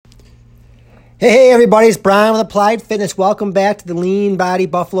Hey everybody, it's Brian with Applied Fitness. Welcome back to the Lean Body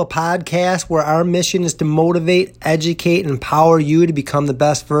Buffalo podcast, where our mission is to motivate, educate, and empower you to become the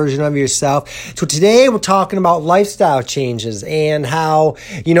best version of yourself. So today we're talking about lifestyle changes and how,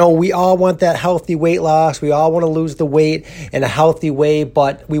 we all want that healthy weight loss. We all want to lose the weight in a healthy way,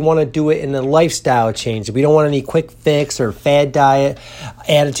 but we want to do it in a lifestyle change. We don't want any quick fix or fad diet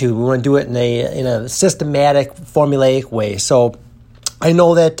attitude. We want to do it in a systematic, formulaic way. So I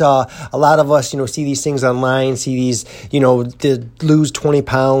know that a lot of us, see these things online, see these, to lose 20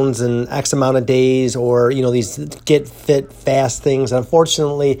 pounds in X amount of days, or, these get fit fast things.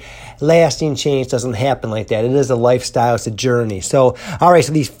 Unfortunately, lasting change doesn't happen like that. It is a lifestyle. It's a journey. So, all right,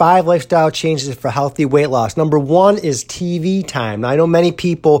 so these 5 lifestyle changes for healthy weight loss. Number 1 is TV time. Now, I know many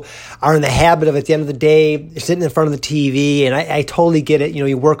people are in the habit of, at the end of the day, sitting in front of the TV, and I totally get it.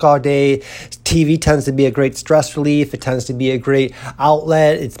 You work all day. TV tends to be a great stress relief. It tends to be a great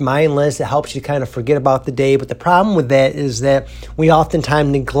outlet. It's mindless. It helps you kind of forget about the day. But the problem with that is that we oftentimes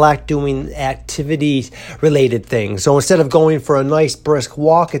neglect doing activity-related things. So instead of going for a nice brisk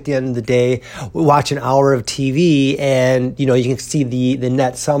walk at the end of the day, we watch an hour of TV, and you can see the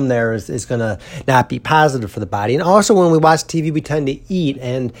net sum there is going to not be positive for the body. And also when we watch TV, we tend to eat.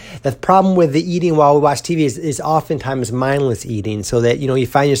 And the problem with the eating while we watch TV is oftentimes mindless eating, so that you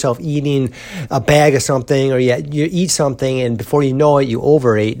find yourself eating a bag of something, or you eat something, and before you know it, you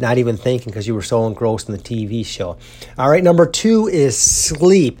overate, not even thinking, because you were so engrossed in the TV show. All right, number 2 is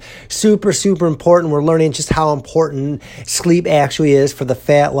sleep. Super, super important. We're learning just how important sleep actually is for the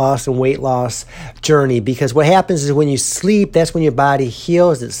fat loss and weight loss journey, because what happens is when you sleep, that's when your body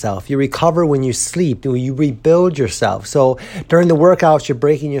heals itself. You recover when you sleep. You rebuild yourself. So during the workouts, you're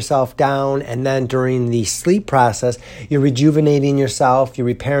breaking yourself down, and then during the sleep process, you're rejuvenating yourself, you're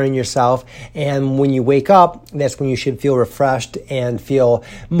repairing yourself, and when you wake up, that's when you should feel refreshed and feel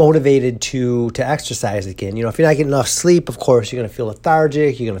motivated to exercise again. If you're not getting enough sleep, of course, you're going to feel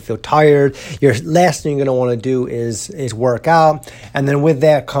lethargic, you're going to feel tired. Your last thing you're going to want to do is work out. And then with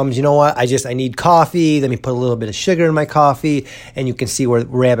that comes, I need coffee. Let me put a little bit of sugar in my coffee, and you can see where the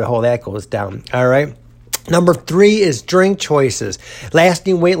rabbit hole that goes down. All right. Number 3 is drink choices.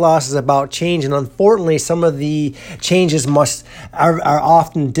 Lasting weight loss is about change, and unfortunately, some of the changes are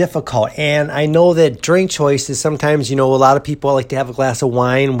often difficult. And I know that drink choices, sometimes, a lot of people like to have a glass of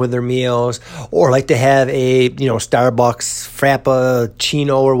wine with their meals, or like to have a, Starbucks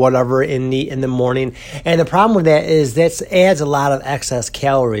Frappuccino or whatever in the morning. And the problem with that is that adds a lot of excess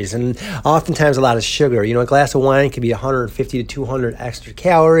calories, and oftentimes a lot of sugar. A glass of wine can be 150 to 200 extra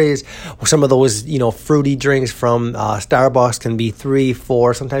calories. Some of those, fruity drinks from Starbucks can be 300,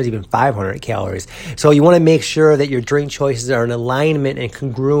 400, sometimes even 500 calories. So you want to make sure that your drink choices are in alignment and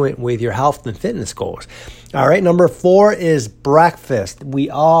congruent with your health and fitness goals. All right, number 4 is breakfast. We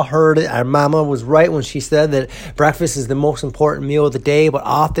all heard it. Our mama was right when she said that breakfast is the most important meal of the day, but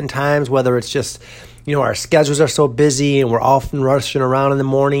oftentimes, whether it's just our schedules are so busy and we're often rushing around in the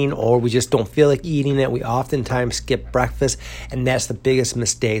morning, or we just don't feel like eating it, we oftentimes skip breakfast, and that's the biggest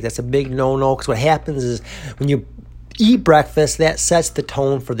mistake. That's a big no-no, because what happens is when you eat breakfast, that sets the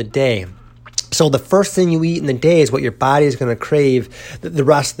tone for the day. So the first thing you eat in the day is what your body is going to crave the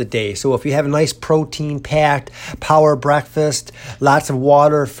rest of the day. So if you have a nice protein-packed power breakfast, lots of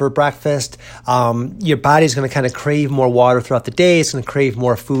water for breakfast, your body's going to kind of crave more water throughout the day. It's going to crave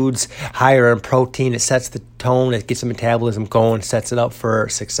more foods higher in protein. It sets the tone. It gets the metabolism going, sets it up for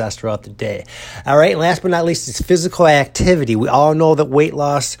success throughout the day. All right, and last but not least is physical activity. We all know that weight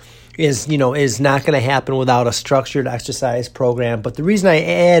loss is not going to happen without a structured exercise program. But the reason I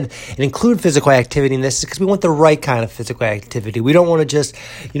add and include physical activity in this is because we want the right kind of physical activity. We don't want to just,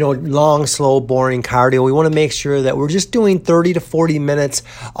 long, slow, boring cardio. We want to make sure that we're just doing 30 to 40 minutes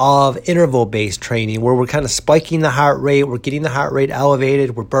of interval-based training, where we're kind of spiking the heart rate, we're getting the heart rate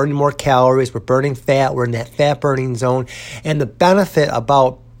elevated, we're burning more calories, we're burning fat, we're in that fat burning zone. And the benefit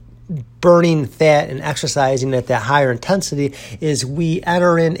about burning fat and exercising at that higher intensity is we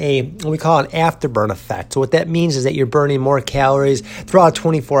enter in what we call an afterburn effect. So what that means is that you're burning more calories throughout a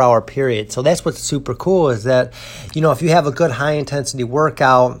 24-hour period. So that's what's super cool, is that, if you have a good high-intensity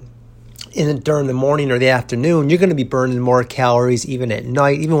workout during the morning or the afternoon, you're going to be burning more calories even at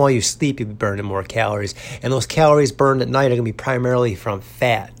night. Even while you sleep, you'll be burning more calories. And those calories burned at night are going to be primarily from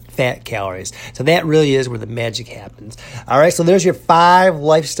fat calories. So that really is where the magic happens. All right, so there's your 5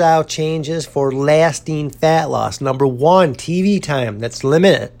 lifestyle changes for lasting fat loss. Number 1, TV time. That's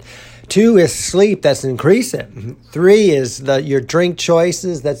limited. 2 is sleep. That's increase it. 3 is your drink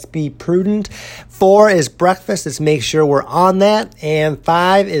choices. That's be prudent. 4 is breakfast. Let's make sure we're on that. And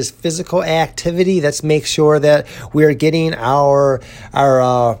 5 is physical activity. Let's make sure that we're getting our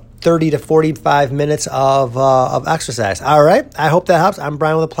 30 to 45 minutes of exercise. All right. I hope that helps. I'm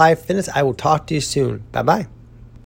Brian with Applied Fitness. I will talk to you soon. Bye-bye.